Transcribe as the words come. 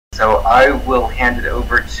So I will hand it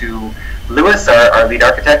over to Lewis, our lead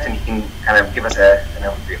architect, and he can kind of give us an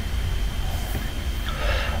overview.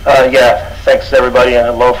 Yeah, thanks everybody, and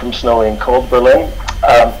hello from snowy and cold Berlin.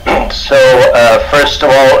 First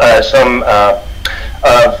of all, some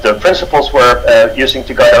of the principles we're using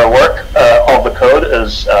to guide our work. All the code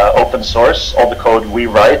is open source. All the code we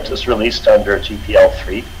write is released under GPL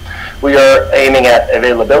 3. We are aiming at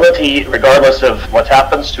availability regardless of what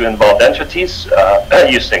happens to involved entities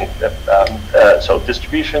using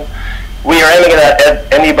distribution. We are aiming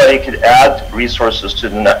at anybody could add resources to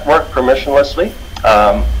the network permissionlessly.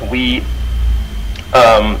 We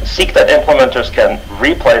seek that implementers can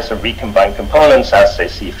replace and recombine components as they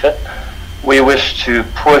see fit. We wish to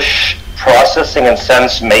push processing and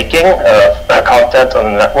sense making of content on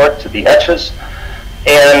the network to the edges.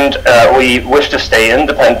 And we wish to stay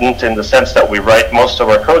independent in the sense that we write most of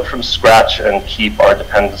our code from scratch and keep our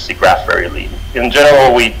dependency graph very lean. In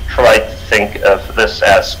general, we try to think of this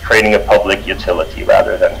as creating a public utility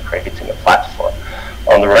rather than creating a platform.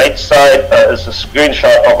 On the right side is a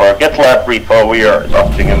screenshot of our GitLab repo. We are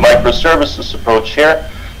adopting a microservices approach here,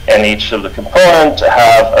 and each of the components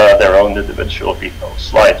have their own individual repo.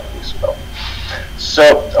 Slide, please, Will.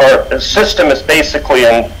 So our system is basically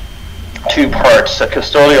in two parts, a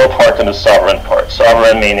custodial part and a sovereign part.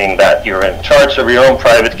 Sovereign meaning that you're in charge of your own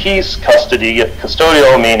private keys,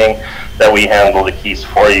 custodial meaning that we handle the keys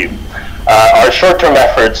for you. Our short-term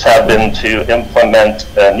efforts have been to implement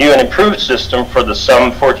a new and improved system for the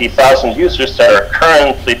some 40,000 users that are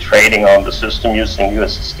currently trading on the system using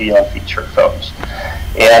USSD on feature phones.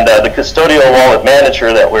 And the custodial wallet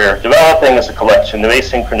manager that we're developing is a collection of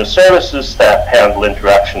asynchronous services that handle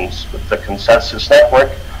interactions with the consensus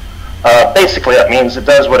network. Basically, that means it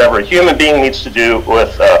does whatever a human being needs to do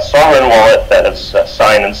with a sovereign wallet, that is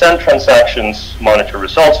sign and send transactions, monitor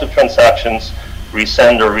results of transactions,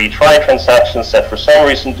 resend or retry transactions that for some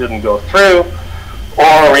reason didn't go through,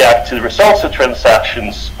 or react to the results of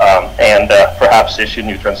transactions and perhaps issue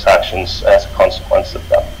new transactions as a consequence of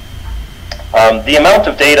them. The amount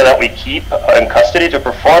of data that we keep in custody to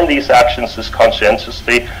perform these actions is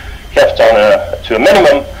conscientiously kept on to a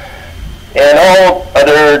minimum. And all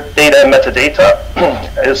other data and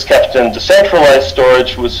metadata is kept in decentralized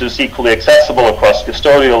storage, which is equally accessible across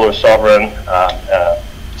custodial or sovereign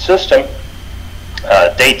system.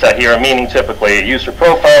 Data here meaning typically user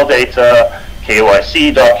profile data,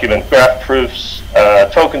 KYC, document graph proofs,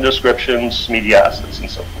 token descriptions, media assets, and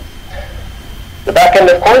so forth. The backend,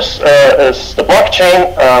 of course, is the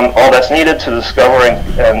blockchain. All that's needed to discover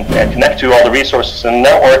and connect to all the resources in the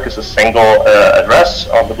network is a single address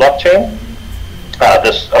on the blockchain.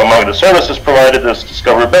 Among the services provided is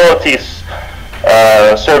discoverabilities,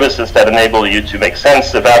 services that enable you to make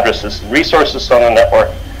sense of addresses and resources on the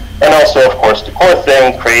network, and also, of course, the core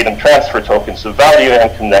thing, create and transfer tokens of value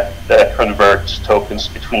and convert tokens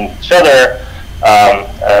between each other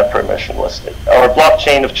permissionlessly. Our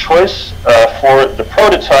blockchain of choice for the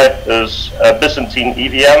prototype is a Byzantine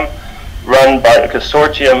EVM run by a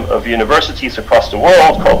consortium of universities across the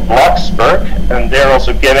world called Blacksburg, and they're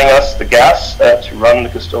also giving us the gas to run the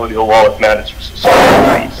custodial wallet managers.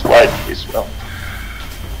 Slide, please, Will.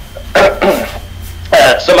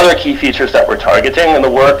 Some other key features that we're targeting in the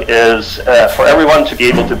work is for everyone to be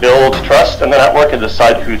able to build trust in the network and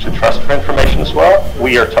decide who to trust for information as well.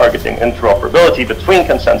 We are targeting interoperability between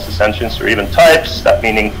consensus engines or even types, that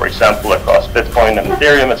meaning, for example, across Bitcoin and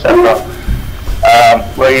Ethereum, etc.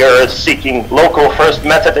 We are seeking local first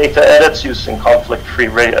metadata edits using conflict-free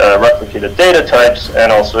replicated data types,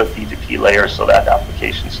 and also a P2P layer so that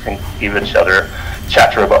applications can give each other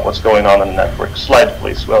chatter about what's going on in the network. Slide,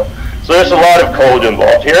 please, Will. So there's a lot of code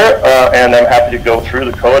involved here, and I'm happy to go through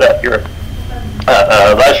the code at your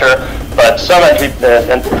leisure, but some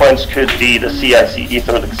endpoints could be the CIC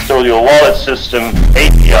Ether, the custodial wallet system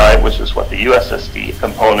API, which is what the USSD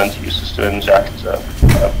component uses to inject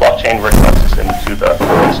blockchain requests into the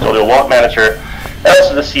custodial wallet manager, and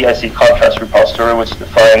also the CIC contracts repository, which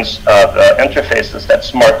defines the interfaces that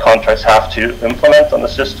smart contracts have to implement on the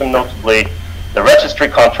system, notably the registry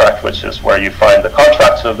contract, which is where you find the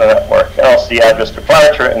contracts of the network, and also the address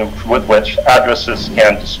declarator, with which addresses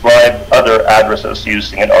can describe other addresses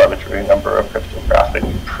using an arbitrary number of cryptographic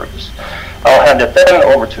proofs. I'll hand it then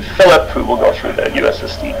over to Philip, who will go through the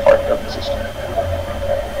USSD part of the system.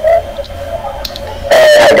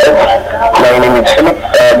 Hi guys, my name is Philip,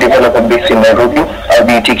 developer based in Nairobi. I'll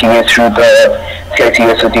be taking you through the CIC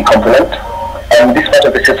USSD component. And this part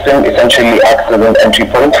of the system essentially acts as an entry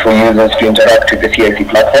point for users to interact with the CIC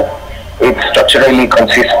platform. It structurally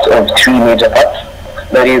consists of three major parts.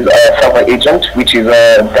 There is a server agent, which is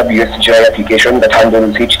a WSGI application that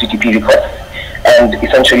handles HTTP requests and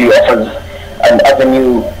essentially offers an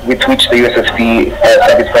avenue with which the USSD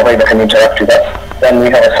service provider can interact with us. Then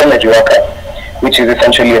we have a Synergy worker, which is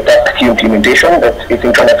essentially a task queue implementation that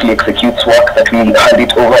asynchronously executes work that will hand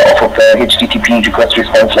it over off of the HTTP request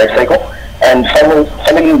response lifecycle. And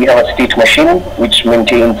finally, we have a state machine, which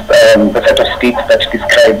maintains the set of states that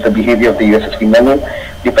describe the behavior of the USSD menu,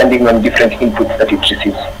 depending on different inputs that it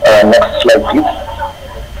receives. Next slide, please.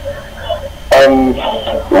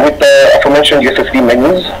 With the aforementioned USSD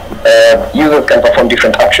menus, users can perform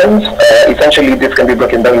different actions. Essentially, this can be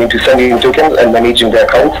broken down into sending tokens and managing their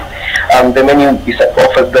accounts. The menu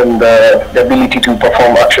offers them the ability to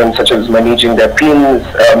perform actions such as managing their pins,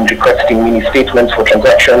 requesting mini statements for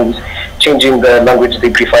transactions, changing the language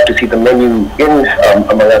they prefer to see the menu in,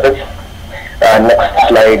 among others. Next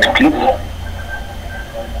slide, please.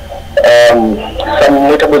 Some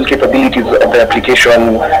notable capabilities of the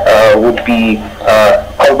application would be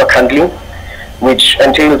callback handling, which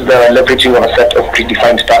entails the leveraging of a set of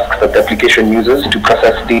predefined tasks that the application uses to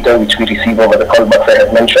process data which we receive over the callbacks I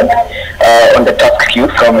have mentioned on the task queue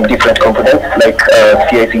from different components like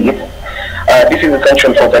CIC. This is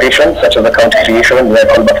essential for operations such as account creation, where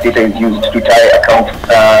callback data is used to tie account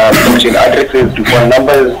blockchain addresses to phone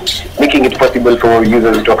numbers, making it possible for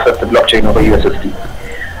users to access the blockchain over USSD.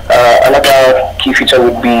 Another key feature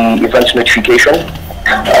would be event notification.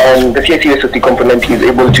 The CIC USSD component is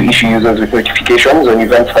able to issue users with notifications on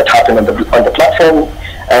events that happen on the platform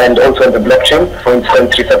and also on the blockchain, for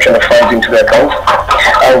instance, reception of funds into the account.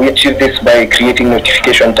 We achieve this by creating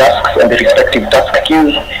notification tasks and the respective task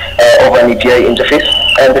queues over an API interface.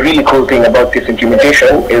 And the really cool thing about this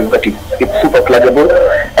implementation is that it's super pluggable,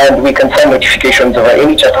 and we can send notifications over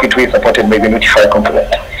any chat gateway supported by the notifier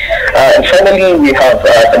component. And finally, we have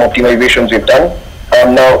some optimizations we've done.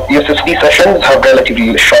 Now, USSD sessions have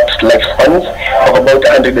relatively short lifespans of about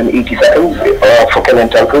 180 seconds for Kenyan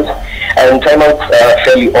telcos, and timeouts are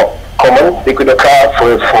fairly common. They could occur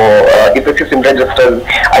for if the system registers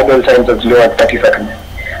idle times as low as 30 seconds.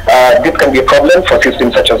 This can be a problem for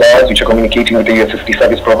systems such as ours, which are communicating with the USSD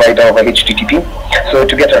service provider over HTTP. So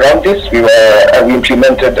to get around this, we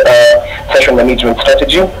implemented a session management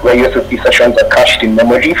strategy where USSD sessions are cached in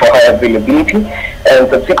memory for high availability, and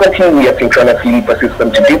subsequently we asynchronously persist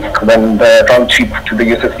them to disk when the round trip to the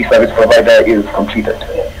USSD service provider is completed.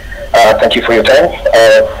 Thank you for your time.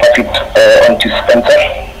 Pass it on to Spencer.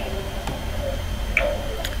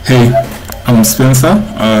 Hey, I'm Spencer,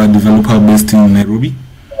 a developer based in Nairobi.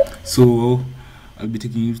 So I'll be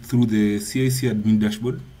taking you through the CIC admin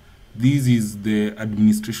dashboard. This is the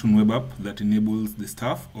administration web app that enables the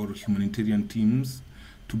staff or humanitarian teams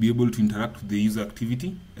to be able to interact with the user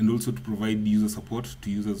activity and also to provide user support to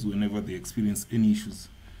users whenever they experience any issues.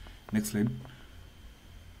 Next slide.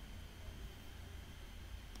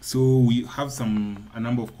 So we have a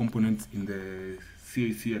number of components in the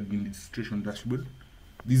CIC administration dashboard.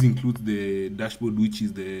 This includes the dashboard, which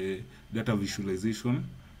is the data visualization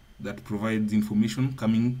that provides information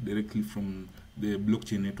coming directly from the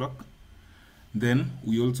blockchain network. Then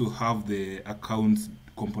we also have the accounts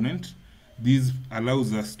component. This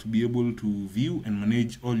allows us to be able to view and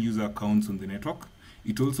manage all user accounts on the network.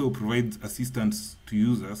 It also provides assistance to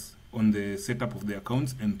users on the setup of the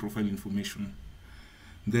accounts and profile information.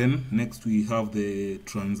 Then next we have the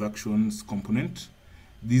transactions component.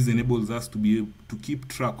 This enables us to be able to keep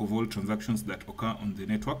track of all transactions that occur on the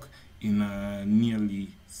network in a nearly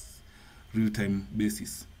real-time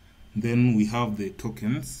basis. Then we have the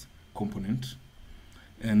tokens component,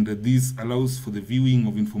 and this allows for the viewing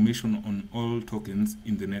of information on all tokens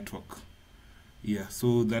in the network. Yeah,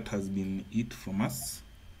 so that has been it from us.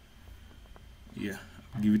 Yeah,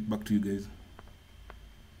 I'll give it back to you guys.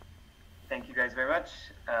 Thank you guys very much.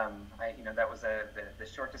 That was the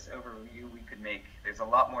shortest overview we could make. There's a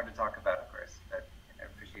lot more to talk about.